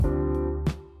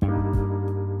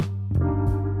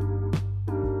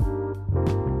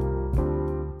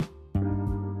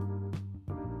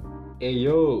Hey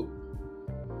yo!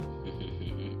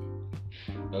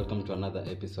 Welcome to another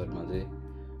episode, Maze.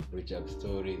 Rich Up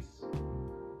Stories.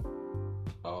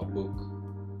 Our book,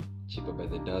 Cheaper by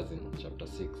the Dozen, Chapter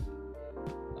 6.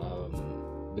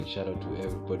 Big shout out to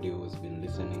everybody who's been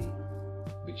listening.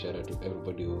 Big shout out to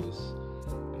everybody who's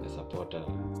been a supporter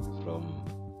from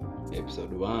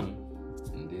episode 1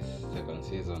 in this second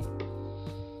season.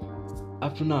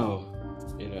 Up to now,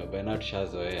 by now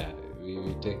Shazoya,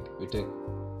 we take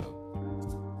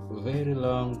a very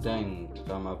long time to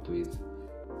come up with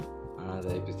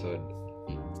another episode,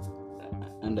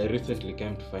 and I recently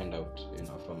came to find out,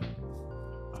 from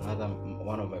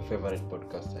one of my favorite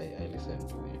podcasts I listen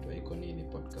to, Ikonini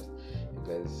podcast. You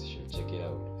guys should check it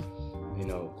out.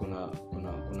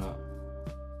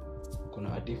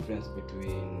 Kuna a difference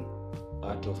between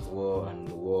art of war and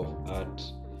war of art.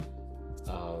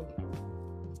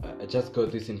 I just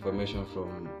got this information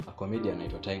from a comedian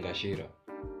named Tainga Shira.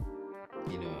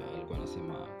 Alikuwa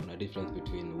anasema kuna difference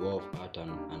between war of art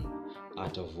and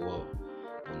art of war.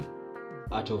 And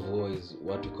art of war is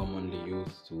what we commonly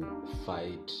use to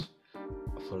fight.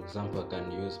 For example, I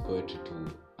can use poetry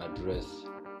to address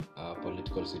a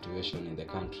political situation in the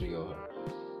country, or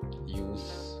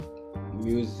use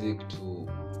music to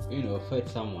fight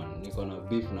someone. Niko na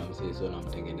beef na msee, so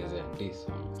namtengenezea this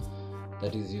song.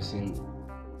 That is using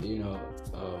the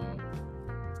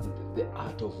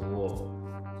art of war.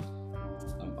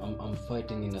 I'm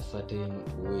fighting in a certain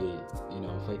way,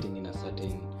 I'm fighting in a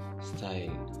certain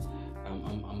style.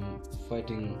 I'm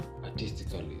fighting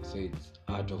artistically, so it's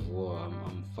art of war.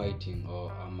 I'm fighting,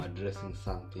 or I'm addressing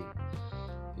something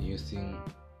using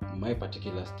my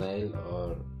particular style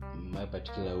or my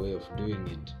particular way of doing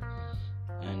it.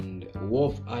 And war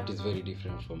of art is very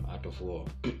different from art of war.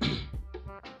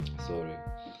 Sorry.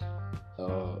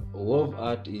 War of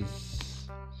art is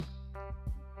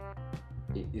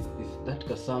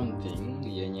that something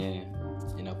yenye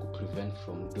inakuprevent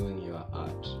from doing your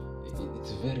art.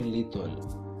 It's very lethal,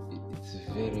 it's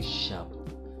very sharp.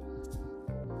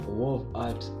 War of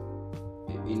art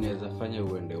inaweza fanya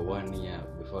uende 1 year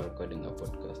before recording a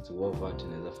podcast. War of art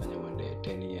inaweza fanya uende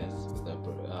 10 years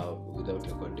without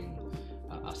recording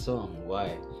a song.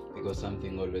 Why? Because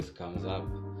something always comes up,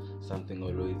 something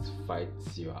always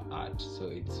fights your art. So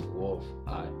it's war of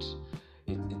art.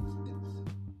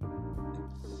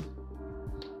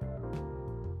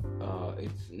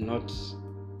 It's not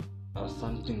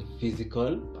something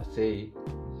physical per se,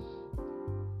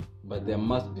 but there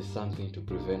must be something to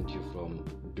prevent you from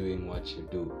doing what you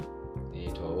do.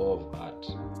 It's a war of art.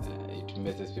 It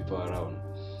messes people around,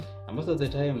 and most of the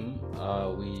time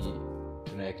we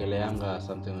tunaekeleanga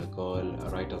something we call a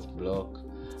writer's block.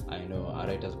 I know a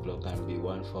writer's block can be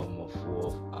one form of war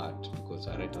of art, because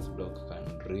a writer's block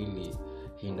can really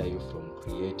hinder you from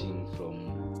creating,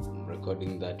 from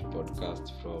recording that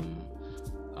podcast, from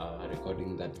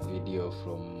recording that video,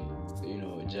 from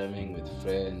jamming with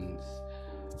friends.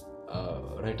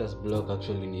 Writer's block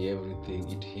actually in everything.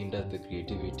 It hinders the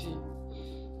creativity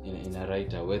in a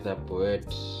writer, whether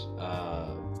poet,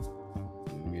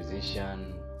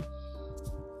 musician,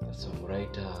 a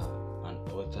songwriter, an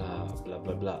author, blah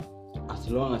blah blah, as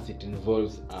long as it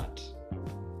involves art.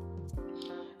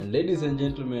 And ladies and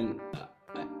gentlemen,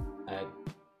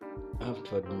 I have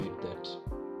to admit that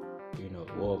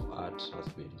war of art has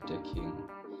been taking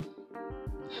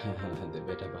the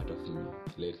better part of me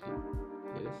lately.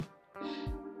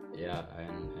 Yes.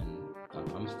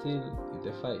 And I'm still in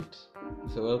the fight.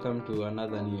 So welcome to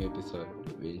another new episode.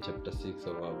 We're in chapter 6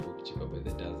 of our book, Cheaper by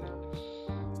the Dozen.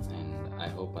 And I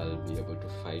hope I'll be able to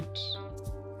fight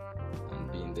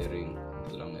and be in the ring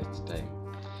the longest time.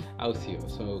 I'll see you.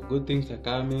 So good things are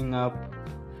coming up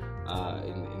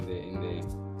in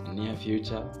the near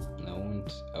future.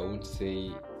 I won't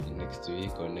say next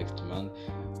week or next month,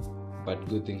 but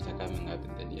good things are coming up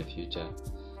in the near future.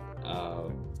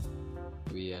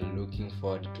 We are looking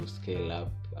forward to scale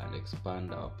up and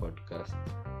expand our podcast,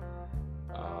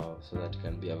 so that it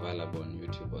can be available on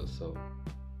YouTube also.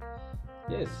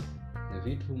 Yes,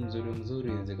 vitu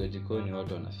mzuri ziko jikoni,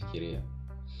 watu wanafikiria.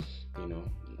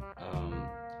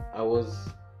 I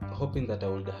was hoping that I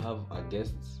would have a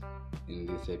guest in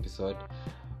this episode,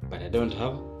 but I don't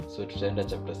have. So to end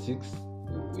chapter 6,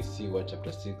 we see what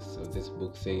chapter 6 of this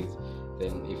book says.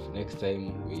 Then if next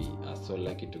time we are so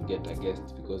lucky to get a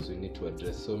guest, because we need to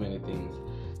address so many things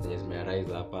that may arise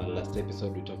up. Last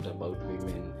episode we talked about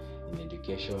women in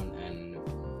education, and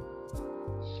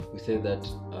we said that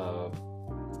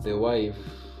the wife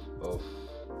of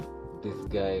this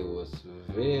guy was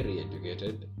very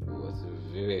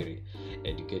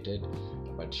educated,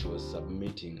 but she was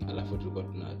submitting. Alafu tulikuwa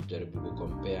tunajaribu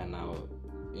compare now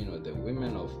the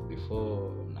women of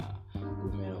before na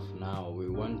women of now, we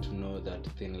want to know that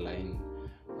thin line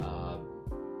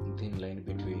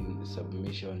between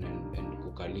submission and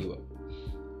kukaliwa.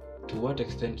 To what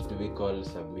extent do we call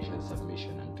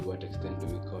submission, and to what extent do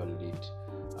we call it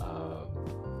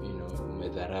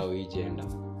medharau gender?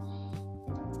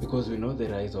 Because we know the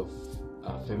rise of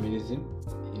feminism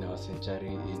in our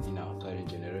century, in our current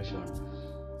generation.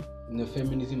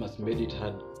 Feminism has made it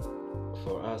hard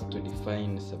for us to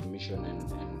define submission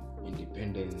and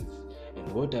independence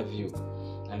and what have you.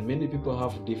 And many people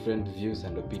have different views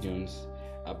and opinions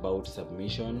about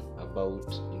submission, about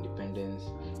independence.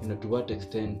 To what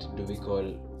extent do we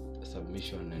call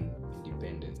submission and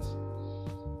independence?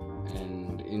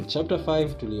 And in chapter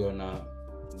 5, tuliona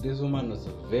this woman was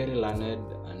very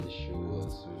learned and she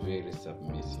was very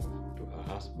submissive to her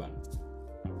husband.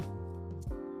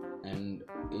 And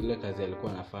ile kazi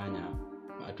alikuwa anafanya,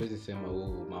 hatuwezi sema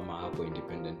mama hapo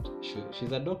independent.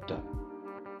 She's a doctor,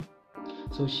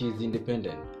 so she's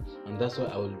independent, and that's why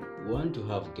I would want to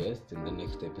have guests in the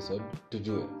next episode to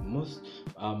do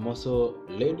more so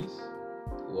ladies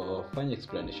wafanye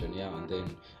explanation yao, and then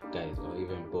guys or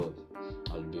even both.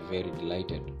 I'll be very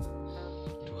delighted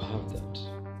to have that.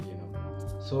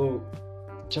 So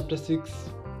chapter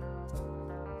 6,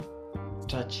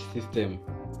 touch system.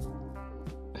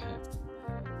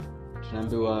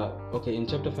 Tunaambiwa in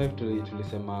chapter 5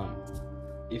 tulisema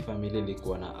if family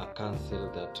ilikuwa na a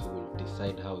council that will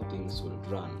decide how things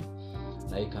will run,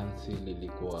 na hii council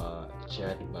ilikuwa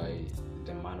chaired by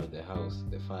the man of the house,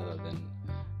 the father, then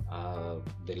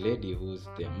the lady who's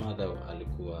the mother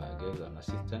alikuwa an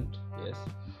assistant, yes,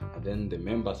 and then the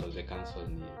members of the council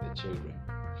ni the children.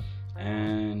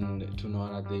 And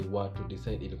tunaona they were to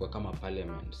decide, ilikuwa kama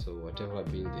parliament, so whatever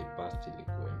bill they passed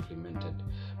ilikuwa implemented.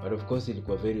 But of course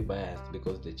ilikuwa very biased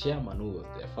because the chairman, who was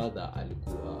their father,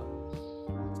 alikuwa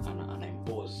ana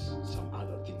impose some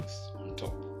other things on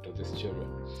top to these children.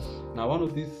 Now one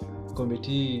of these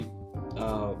committee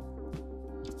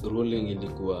ruling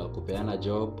ilikuwa kupeana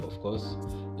job. Of course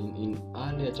in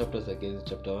earlier chapters, again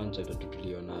chapter 1, chapter 2,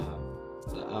 tuliona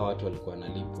watu walikuwa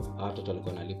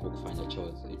wanalipwa kufanya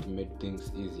chores. It made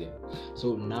things easier.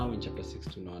 So now in chapter 6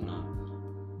 tunaona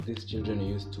these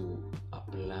children used to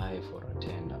apply for a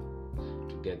tender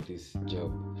to get this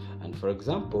job. And for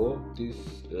example, this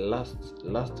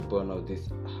last born of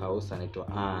this house, anaitwa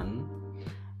Anne,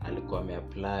 alikuwa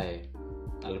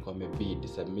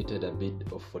submitted a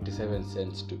bid of 47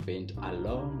 cents to paint a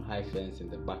long high fence in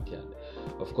the backyard.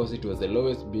 Of course it was the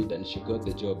lowest bid, and she got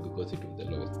the job because it was the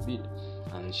lowest bid,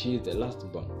 and she is the last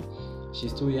born.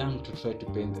 She's too young to try to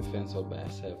paint the fence all by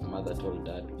herself. Mother told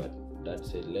dad, but dad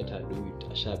said let her do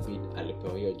it. Asha bid,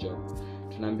 alipewa hiyo job.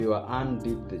 Tunaambiwa Anne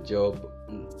did the job.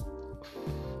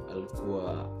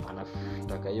 Alikuwa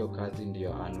anataka hiyo kazi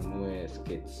ndio anunue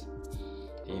skates,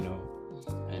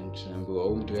 and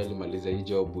tunaambiwa mtu alimaliza hii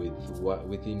job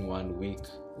within 1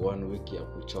 week ya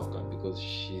kuchoka, because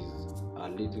she's a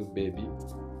little baby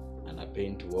and a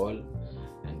paint wall,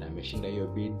 and ameshinda hiyo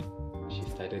bid. She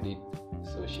started it,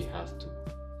 so she has to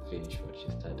finish what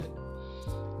she started.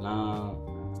 Now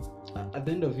at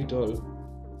the end of it all,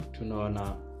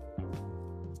 tunaona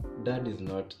dad is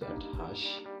not that harsh,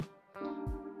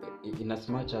 in as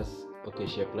much as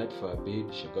she applied for a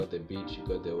bid, she got the bid, she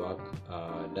got the work.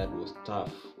 Dad was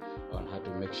tough on her to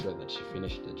make sure that she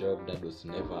finished the job.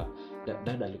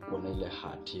 Dad alikuwa na ile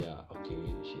heart ya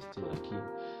she's still a kid.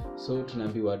 So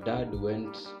tunaambiwa dad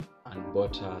went and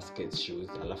bought her skate shoes,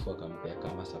 alafu akampea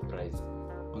kama surprise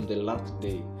on the last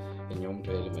day yenye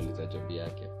mtu alimaliza job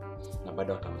yake, na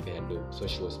bado akampea do. So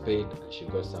she was paid and she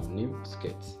got some new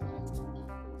skates.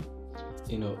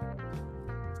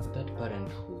 That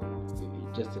parenthood,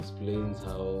 it just explains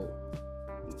how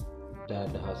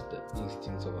dad has the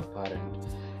instincts of a parent,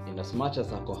 in as much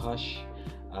as ako harsh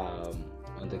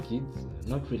on the kids,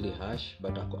 not really harsh,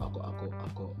 but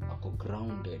ako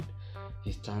grounded.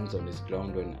 He stands on his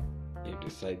ground when he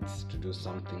decides to do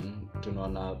something.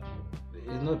 Tunaona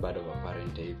he's not bad of a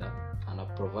parent either. Ana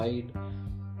provide,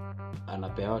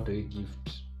 anapea watu hii gift,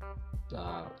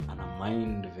 ana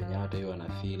mind venye watu hiyo ana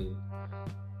feel.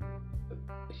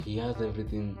 He has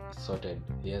everything sorted.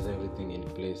 He has everything in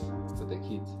place for the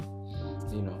kids.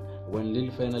 When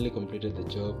Lil finally completed the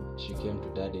job, she came to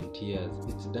dad in tears.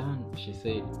 It's done, she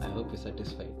said. I hope you're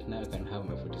satisfied. Now I can have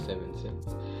my 47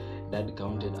 cents. Dad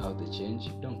counted out the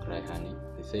change. Don't cry, honey.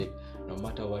 He said, no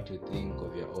matter what you think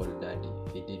of your old daddy,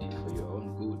 he did it for your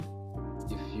own good.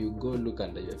 If you go look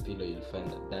under your pillow, you'll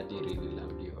find that daddy really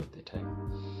loved you all the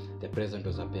time. The present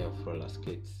was a pair of roller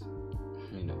skates.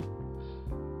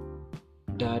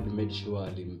 dad made sure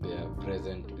alimpea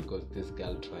present because this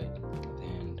girl tried at the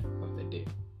end of the day.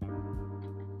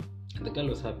 And the girl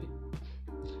was happy,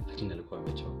 lakini alikuwa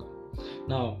amechoka.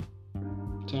 Now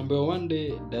tunaambiwa one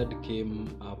day dad came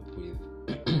up with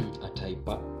a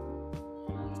typer.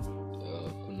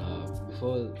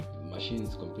 Before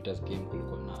machines, computers came,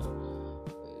 kulikuwa na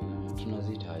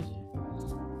tunazitaje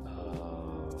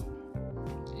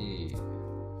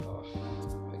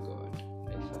my god,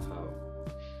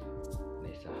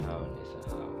 naisahau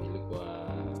ilikuwa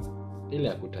ile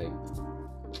ya kutype.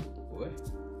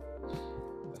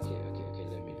 Okay,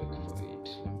 let me look for it.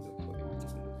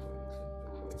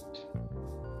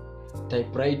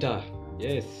 Typewriter.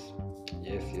 Yes.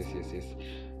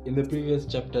 In the previous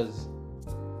chapters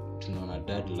tunaona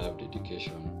dad loved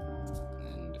education,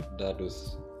 and dad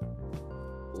was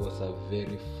a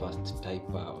very fast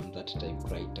typer on that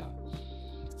typewriter.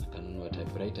 Akanunua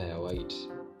typewriter ya white.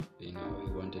 He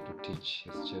wanted to teach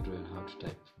his children how to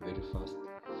type very fast,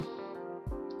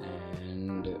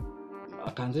 and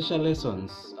akaanzisha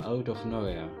lessons out of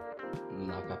nowhere,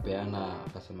 na akapeana,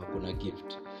 akasema kuna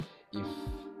gift if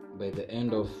by the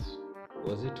end of,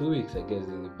 was it 2 weeks, I guess,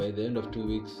 by the end of 2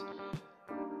 weeks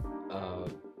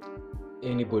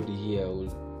anybody here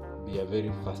will be a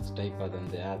very fast typer than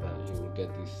the other, he will get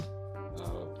this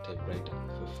typewriter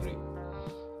for free.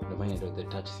 The mind of the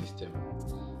touch system,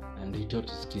 and he taught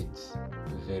his kids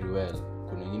very well.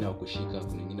 Kuna wengine wakushika,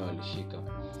 kuna wengine walishika,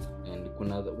 and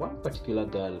kuna one particular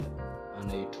girl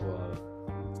anaitwa,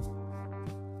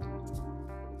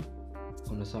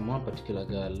 kuna someone particular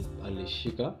girl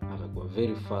alishika akakuwa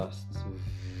very fast,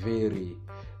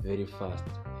 very fast.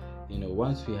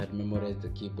 Once we had memorized the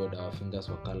keyboard, our fingers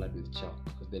were colored with chalk.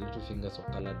 The little fingers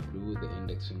were colored blue, the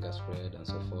index fingers red, and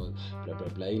so forth. Blah blah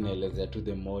blah. Inaelezea to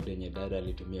the mode yenye dada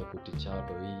alitumia kuticha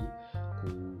watu hii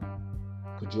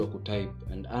kujua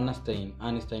kutype. And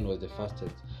Ernestine was the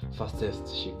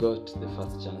fastest. She got the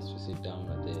first chance to sit down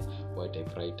at the white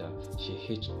typewriter. She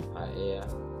hitched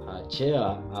her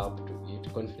chair up to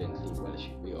it confidently while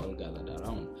we all gathered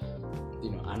around.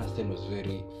 Ernestine was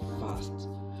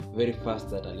very fast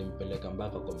that alimpeleka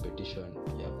mpaka competition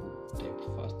ya type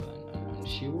faster, and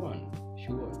she won.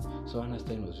 So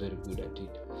Ernestine was very good at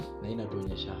it, na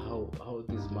inatuonyesha how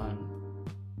this man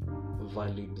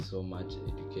valued so much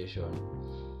education,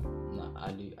 na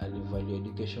alivalue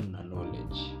education na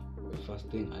knowledge. The first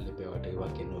thing alipewa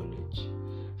wake knowledge.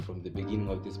 From the beginning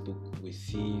of this book, we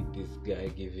see this guy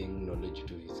giving knowledge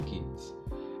to his kids.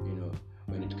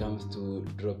 When it comes to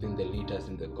dropping the litters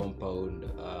in the compound,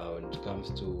 when it comes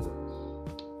to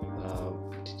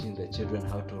teaching the children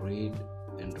how to read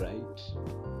and write,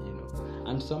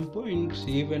 At some point,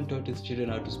 he even taught his children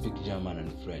how to speak German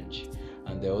and French.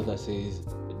 And the author says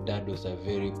dad was a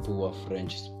very poor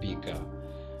French speaker,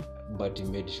 but he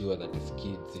made sure that his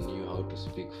kids knew how to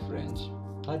speak French.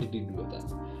 How did he do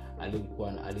that?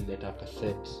 Alileta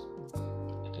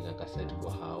cassette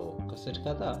kwa hao, cassette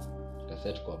kadhaa,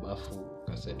 cassette kwa bafu,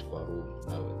 cassette kwa room.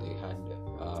 Now they had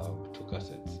 2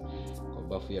 cassettes. Kwa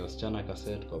bafu ya wasichana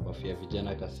cassette, kwa bafu ya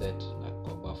vijana cassette, na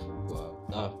kwa bafu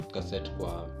kwa cassette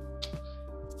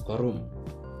kwa room.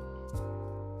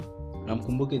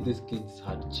 Namkumbuke these kids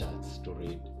had charts to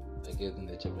read. I guess in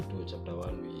the chapter 2 or chapter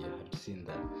 1 we had seen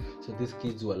that. So these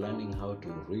kids were learning how to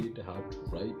read, how to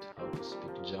write, how to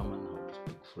speak German, how to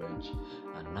speak French,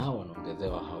 and now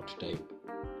wanaongezewa how to type,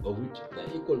 of which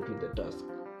they're equal to the task,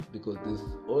 because this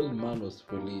old man was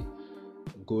really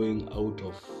going out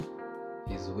of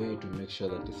his way to make sure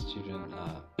that his children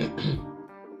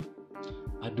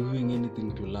are doing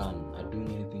anything to learn, are doing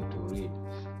anything to read.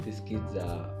 These kids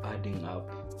are adding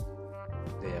up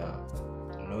their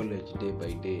knowledge day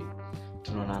by day.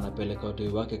 Tunaona anapeleka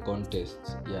watu wake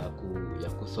contest ya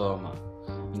kusoma,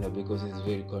 because he's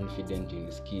very confident in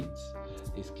his kids.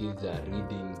 His kids are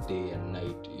reading day and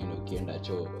night. Ukienda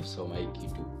choo soma hiki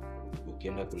kitu,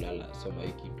 ukienda kulala soma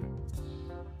hiki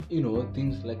kitu,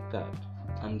 things like that.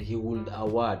 And he would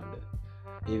award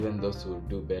even those who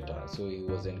do better. So he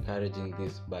was encouraging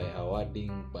this by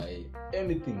awarding, by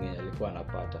anything alikuwa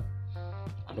anapata.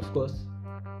 And of course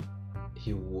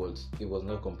he was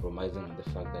not compromising on the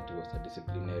fact that he was a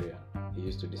disciplinarian. He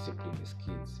used to discipline his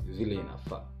kids vile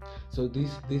inafaa. So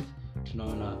this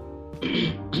tunaona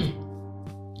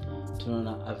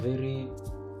a very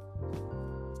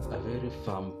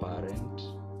firm parent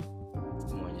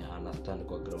mwenye understand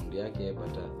kwa ground yake,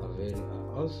 but a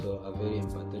very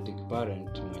empathetic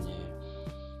parent mwenye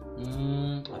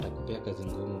atakupea kazi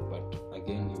ngumu, but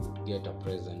again he would get a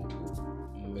present to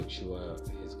make sure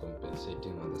he's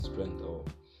compensating on the strength of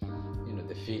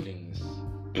the feelings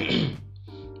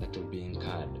that will be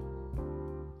incurred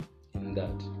in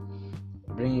that.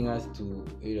 bringing us to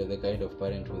the kind of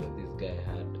parenthood that this guy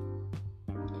had.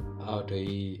 How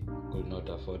he could not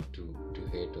afford to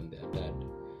hate on their dad,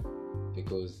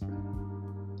 because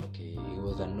he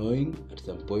was annoying at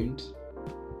some point.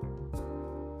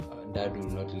 Dad will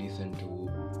not listen to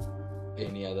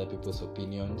any other people's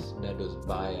opinions. Dad was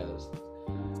biased.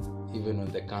 Even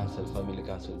on the family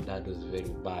council, Dad was very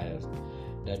biased.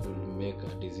 Dad would make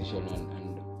a decision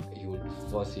and he would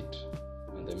force it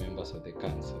on the members of the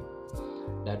council.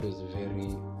 Dad was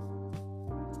very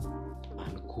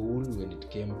uncool when it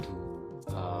came to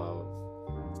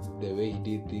the way he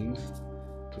did things.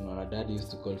 Dad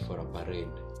used to call for a parade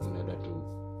in order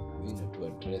to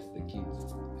address the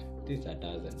kids. These are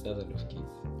dozens of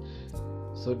kids.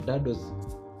 So Dad was,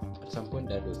 at some point,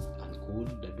 Dad was uncool.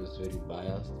 Dad was very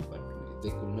biased, but they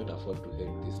could not afford to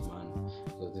hate this man,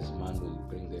 because this man will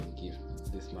bring them gifts.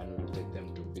 This man will take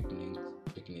them to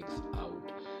picnics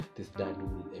out. This dad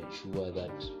will ensure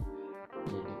that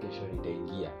the education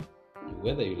itaingia,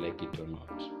 whether you like it or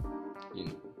not.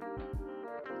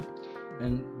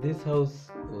 And this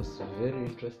house was very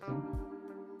interesting.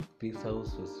 This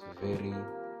house was very,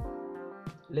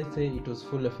 let's say, it was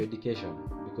full of education,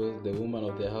 because the woman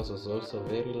of the house was also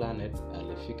very learned.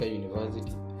 Alifika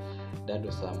University. Dad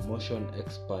was a motion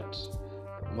expert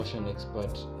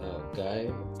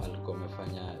guy. Alikuwa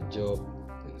amefanya job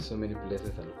in so many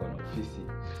places, alikuwa na ofisi.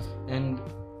 And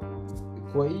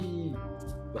kwa hii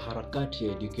harakati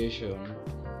ya education,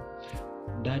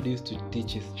 Dad used to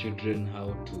teach his children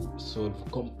how to solve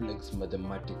complex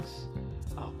mathematics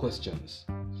questions.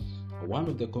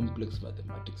 One of the complex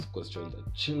mathematics questions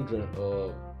that children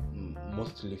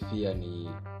mostly fear is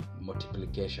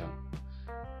multiplication.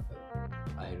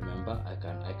 I remember, I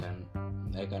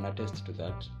can attest to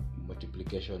that.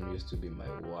 Multiplication used to be my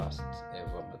worst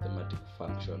ever mathematical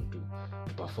function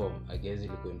to perform. I guess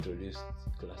it was introduced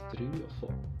class 3 or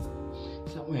 4,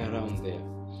 somewhere around there.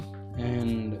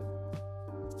 And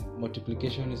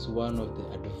multiplication is one of the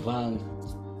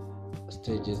advanced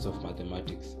stages of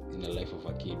mathematics in the life of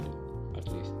a kid, at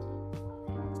least.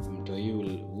 Mtoi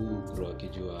will grow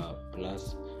akijua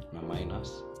plus na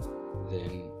minus,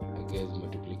 then I guess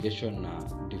multiplication na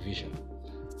division.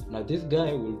 Now this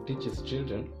guy will teach his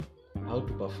children how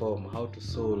to perform, how to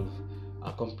solve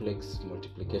a complex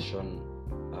multiplication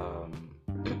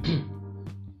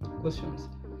questions.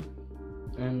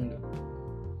 And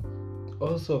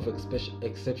also of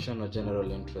exceptional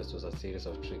general interest was a series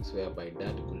of tricks whereby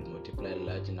Dad could multiply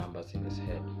large numbers in his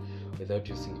head without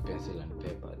using pencil and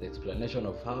paper. The explanation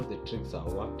of how the tricks are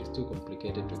worked is too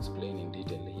complicated to explain in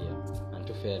detail here, and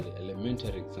two fairly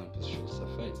elementary examples should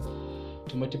suffice.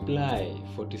 To multiply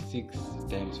 46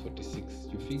 times 46,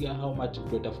 you figure how much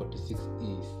greater 46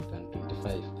 is than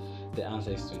 25. The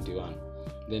answer is 21.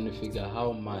 Then you figure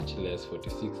how much less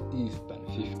 46 is than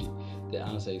 50. The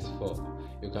answer is 4.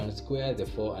 You can square the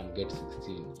 4 and get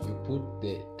 16. You put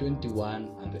the 21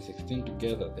 and the 16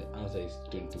 together, the answer is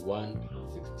 21,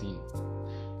 16.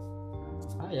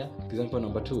 Example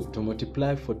number 2. To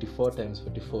multiply 44 times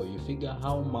 44, you figure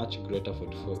how much greater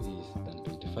 44 is than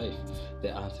 25.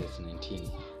 The answer is 19.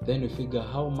 Then you figure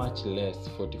how much less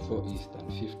 44 is than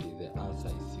 50. The answer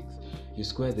is 6. You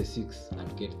square the 6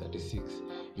 and get 36.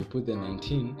 You put the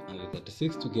 19 and the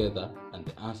 36 together, and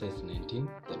the answer is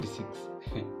 1936.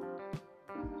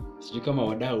 Sijui kama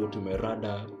wadau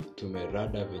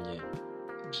tumerada venye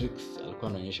tricks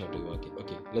alikuwa anaonyesha watu wake.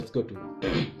 Okay, let's go to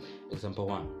example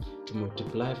 1. To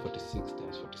multiply 46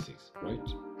 times 46,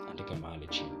 right? Andika mahali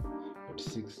chini.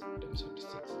 46 times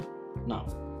 46. Now,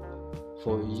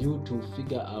 for you to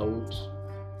figure out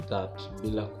that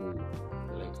bila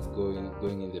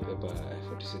going in the paper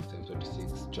 46 times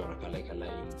 46, chora like a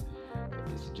line,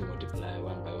 this you multiply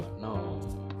one by one. No,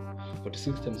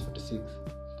 46 times 46.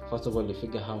 First of all, you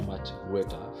figure how much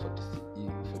greater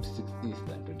 46 is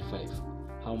than 25.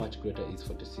 How much greater is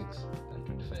 46 than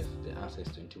 25? The answer is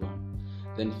 21.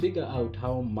 Then figure out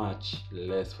how much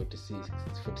less 46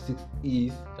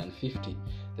 is than 50.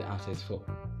 The answer is 4.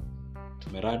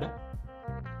 Tumerada.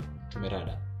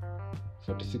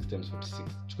 46 times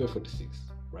 46. Chukue 46,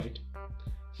 right?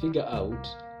 Figure out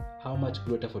how much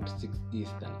greater 46 is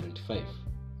than 25.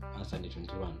 Answer is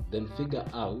 21. Then figure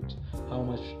out how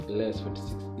much less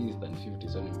 46 is than 50.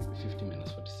 So 50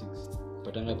 minus 46.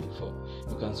 Patanga before.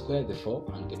 You can square the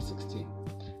 4 and get 16.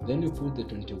 Then you put the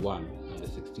 21 and the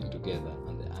 16 together,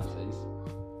 and the answer is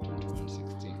 21,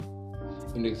 16.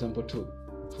 In example 2,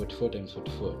 44 times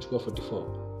 44. Chukua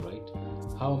 44, right?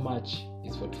 How much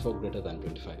is 44 greater than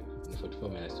 25? 44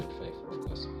 minus 25, of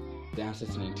course. The answer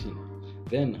is 19.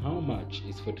 Then how much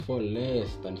is 44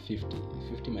 less than 50?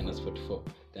 50 minus 44,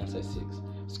 the answer is 6.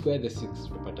 Square the 6,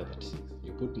 utapata 36.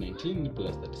 You put 19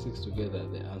 plus 36 together,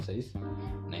 the answer is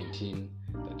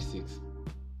 1936.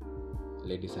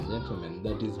 Ladies and gentlemen,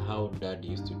 that is how Dad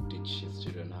used to teach his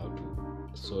children how to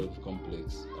solve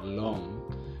complex, long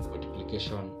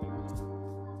multiplication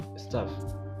stuff.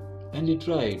 And he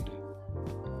tried.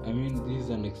 I mean, this is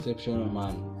an exceptional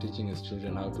man, teaching his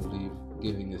children how to live,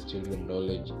 giving his children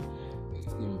knowledge,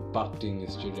 impacting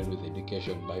his children with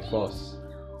education by force,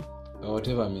 or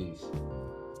whatever means,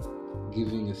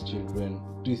 giving his children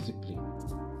discipline.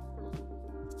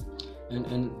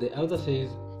 And the author says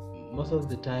most of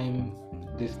the time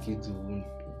these kids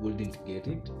wouldn't get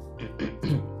it.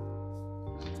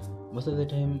 Most of the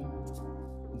time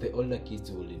the older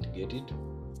kids wouldn't get it,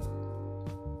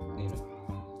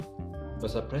 but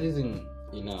surprising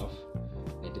enough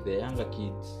that the younger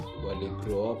kids will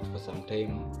grow up for some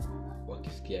time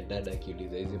wakisikia dada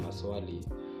akiuliza hizi maswali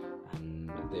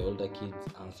and the older kids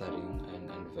answering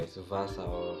and vice versa,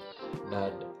 or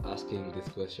dad asking these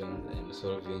questions and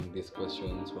solving these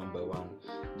questions one by one.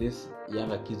 These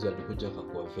younger kids walikuja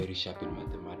wakakuwa very sharp in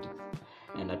mathematics.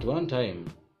 And at one time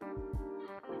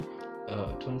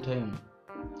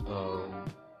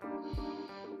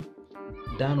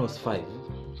Dan was 5.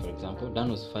 For example,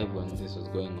 Dan was 5 when this was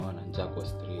going on and Jack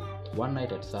was 3. One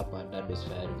night at supper, Dad was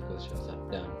firing questions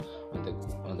at Dan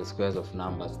on the squares of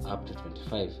numbers up to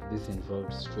 25. This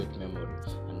involved straight memory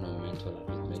and no mental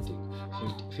arithmetic.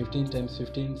 15 times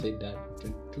 15, said Dad.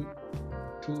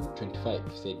 25,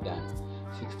 said Dan.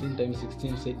 16 times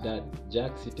 16, said Dad.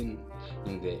 Jack, sitting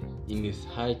in his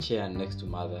high chair next to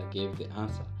Mother, gave the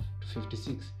answer to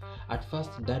 56. At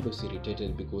first, Dad was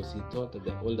irritated because he thought that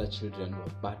the older children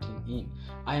were butting in.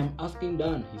 "I am asking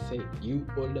Dan," he said. "You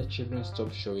older children,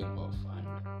 stop showing off and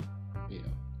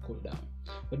cool down."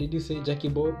 "What did you say, Jackie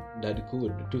boy?" Dad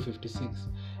called. 256.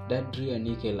 Dad drew a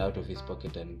nickel out of his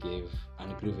pocket and grew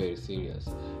very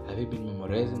serious. "Have you been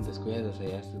memorizing the squares?" as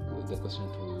I asked the question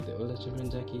to the older children,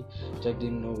 Jackie. Jack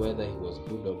didn't know whether he was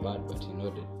good or bad, but he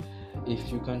nodded.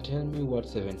 "If you can tell me what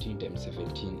 17 times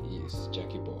 17 is,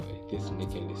 Jackie boy, this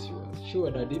nickel is yours."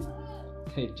 "Sure, Daddy."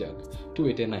 "Hey, Jack,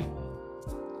 289.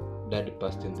 Dad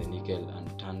passed in the nickel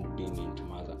and turned Dean into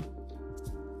Mother.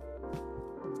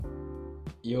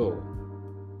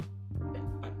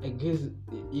 I guess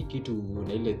hii kitu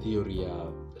na ile theory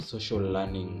ya social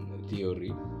learning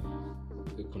theory,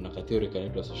 kuna ka theory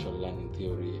kanaitwa social learning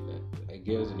theory. I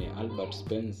guess ni Albert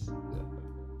Spence.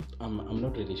 I'm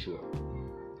not really sure.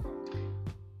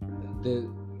 The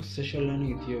social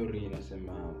learning theory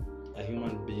inasema a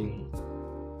human being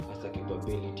has a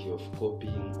capability of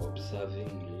copying, observing,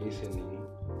 listening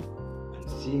and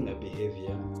seeing a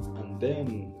behavior and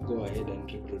then go ahead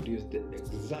and reproduce the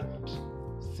exact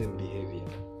same behavior.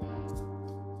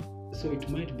 So it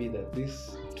might be that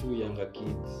these two younger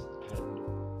kids had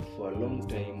for a long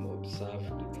time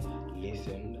observed,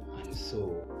 listened and saw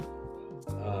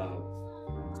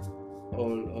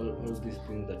all these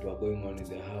things that were going on in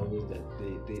the house, that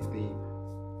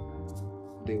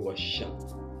they were sharp.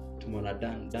 Tumona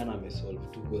Dan amesolve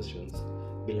 2 questions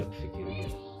bila kufikiria,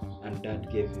 and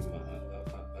Dad gave him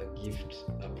a gift,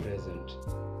 a present.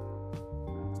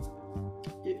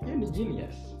 You're a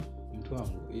genius, mtu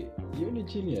wangu. You're a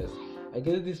genius. I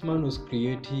guess this man was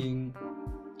creating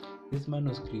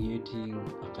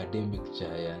academic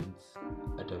giants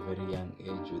at a very young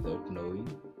age without knowing.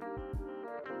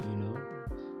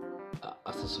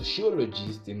 As a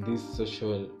sociologist in this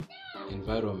social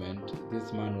environment,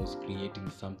 this man was creating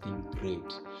something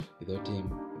great without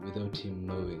him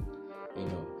knowing.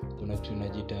 Kuna kitu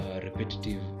inajita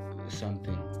repetitive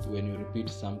something. When you repeat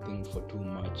something for too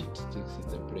much, it sticks in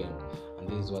the brain, and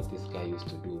this is what this guy used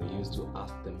to do. He used to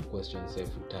ask them questions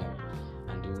every time,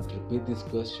 and he would repeat these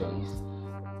questions.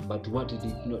 But what he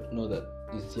did not know that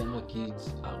these younger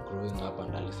kids are growing up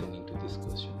and are listening to these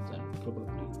questions, and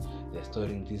probably they're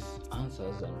storing these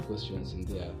answers and questions in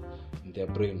their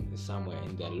brain somewhere,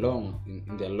 in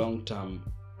their long-term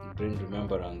brain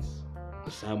remembrance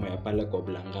somewhere pale kwa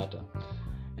Blangata.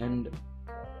 And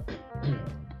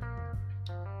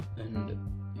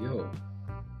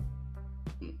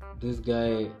this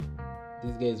guy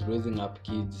is raising up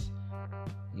kids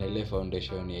na ile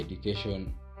foundation ya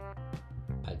education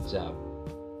ajab.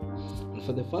 And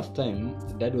for the first time,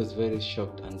 Dad was very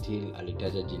shocked until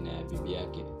alitaja jina ya bibi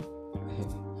yake.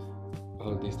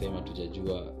 All this time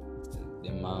hatujajua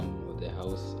the mom of the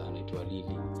house anaitwa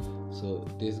Lily. So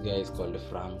this guy is called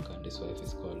Frank and his wife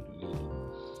is called Lily.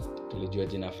 Tulijua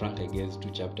jina Frank, I guess 2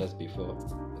 chapters before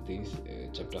this,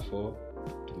 chapter 4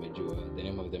 tumejua the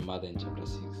name of the mother in chapter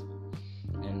 6.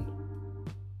 And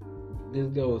this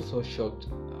guy was so shocked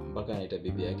mpaka anaita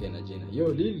bibi yake na jina, yo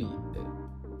Lily,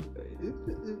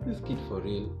 is this kid for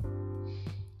real?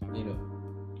 You know,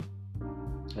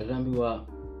 aliambiwa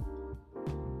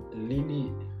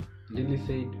Lily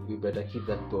said we better keep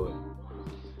that boy.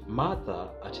 Martha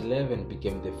at 11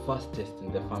 became the fastest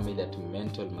in the family at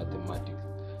mental mathematics.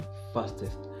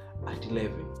 Fastest at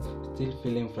 11, still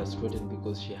feeling frustrated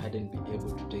because she hadn't been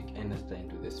able to take Ernestine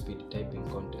to the speed typing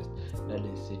contest. Dad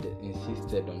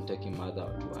insisted on taking Martha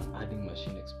to an adding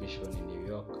machine exhibition in New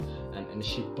York, and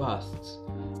she passed.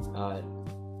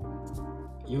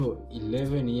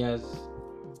 11 years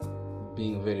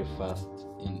being very fast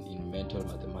in mental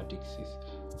mathematics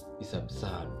is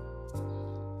absurd.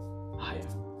 Haya,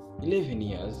 11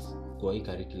 years kwa hii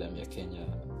curriculum ya Kenya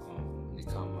ni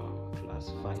kama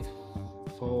class 5,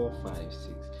 4, 5,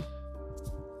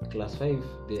 6. Class 5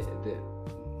 the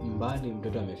mbali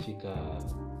mtoto amefika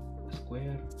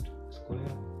square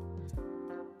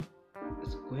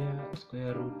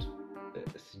root,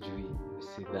 sijui,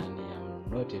 sidhani,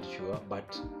 I'm not yet sure,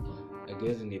 but I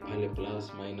guess ni pale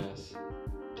plus minus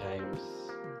times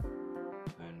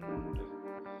and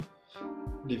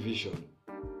division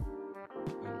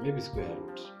and maybe square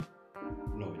root,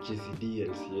 no, GCD,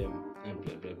 LCM and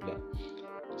blah blah blah.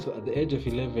 So at the age of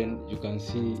 11 you can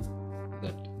see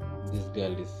that this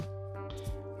girl is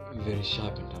very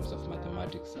sharp in terms of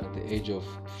mathematics. At the age of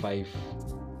 5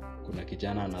 kuna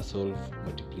kijana ana solve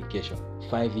multiplication.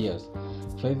 5 years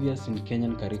in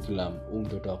Kenyan curriculum,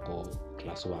 mtoto ako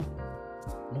class 1.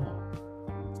 No,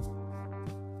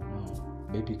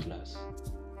 baby class.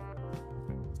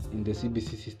 In the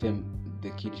CBC system the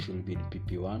kid should be in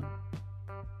PP1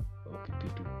 or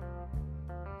PP2.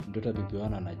 Mtoto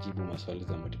PP1 anajibu maswali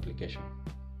za multiplication.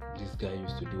 This guy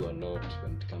used to do a lot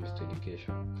when it comes to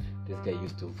education. This guy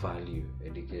used to value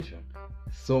education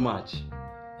so much,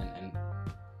 and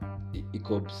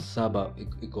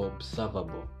iko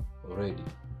observable already.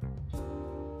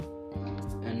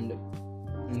 And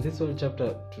in this whole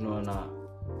chapter tunaona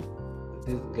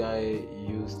this guy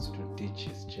used to teach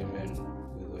his children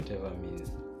with whatever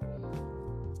means,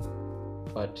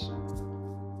 but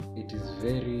it is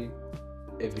very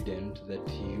evident that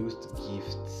he used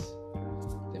gifts,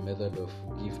 the method of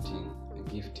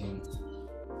gifting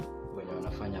when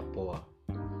wanafanya poa,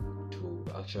 to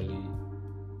actually,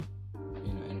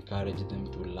 encourage them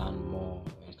to learn more,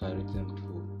 encourage them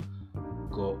to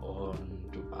go on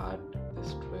to add the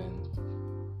strength.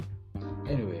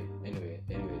 Anyway,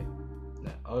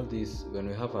 all this, when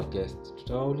we have a guest,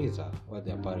 tutawauliza what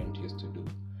their parent used to do.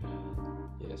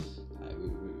 Yes,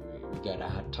 we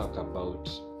gotta talk about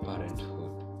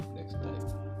parenthood next time,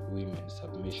 women,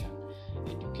 submission,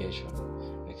 education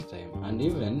next time, and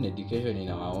even education in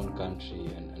our own country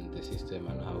and the system,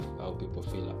 and how people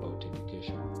feel about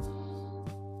education.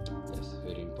 Yes,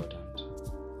 very important,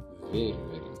 very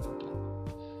very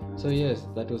important. So yes,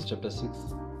 that was chapter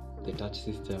 6, the touch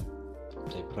system,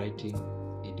 typewriting,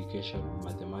 education,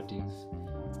 mathematics,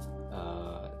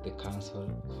 the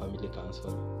family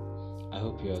council. I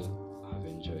hope you all have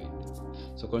enjoyed.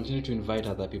 So continue to invite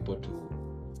other people to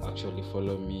actually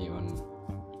follow me on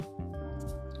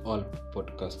all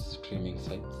podcast streaming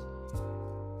sites.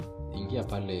 Ingia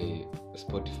pale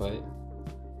Spotify,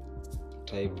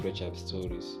 type Richard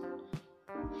Stories.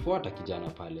 Fuata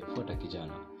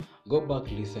kijana. Go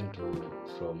back, listen to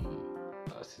from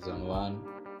season 1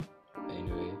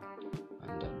 anyway,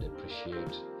 and I'd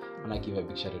appreciate. And I give a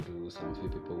big shout out to some few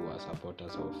people who are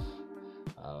supporters of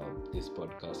this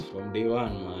podcast from day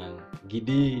one, man.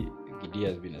 Gidi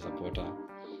has been a supporter.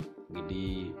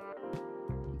 Gidi,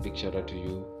 big shout out to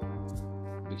you.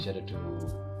 Big shout out to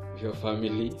your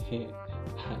family.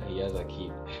 He has a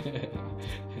kid.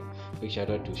 Big shout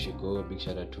out to Shiko. Big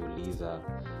shout out to Lisa.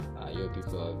 Your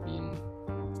people have been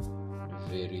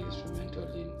very instrumental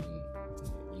in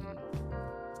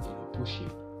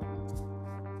pushing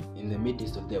in the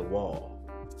midst of the war.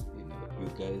 You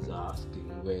guys are asking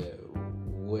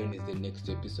when is the next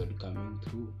episode coming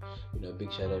through.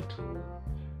 Big shout out to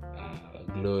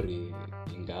Glory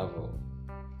Ingavo,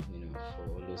 for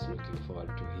always looking forward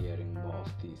to hearing more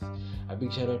of this. A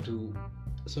big shout out to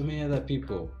so many other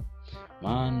people,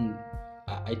 man.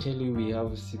 I tell you, we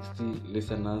have 60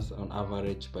 listeners on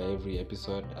average by every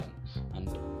episode, and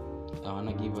I want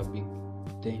to give a big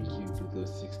thank you to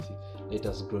those 60. Let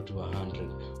us grow to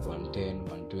 100, 110,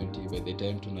 120. By the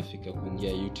time tunafika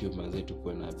kuingia YouTube, manze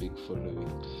tuko na big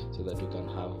following, so that we can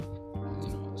have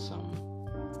some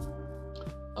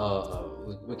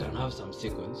we can have some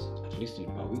sequence, at least in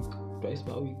per week, twice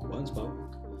per week, once per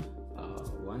week,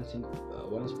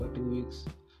 once per 2 weeks.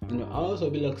 I also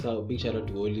be like a big shout out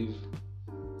to Olive.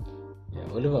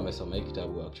 Oliver amesoma hii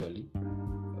kitabu actually,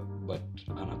 but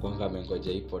anakuanga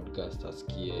amengoja hii podcast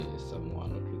asikie some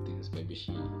one or two things maybe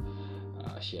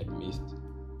she had missed.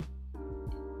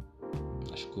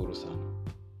 Nashukuru sana.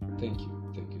 Thank you.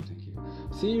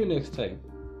 See you next time.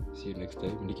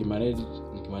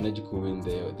 Nikimanage to win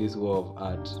this war of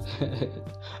art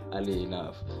early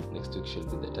enough, next week should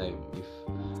be the time. If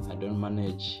I don't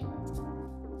manage,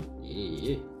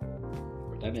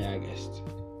 but I'm August.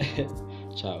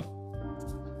 Ciao.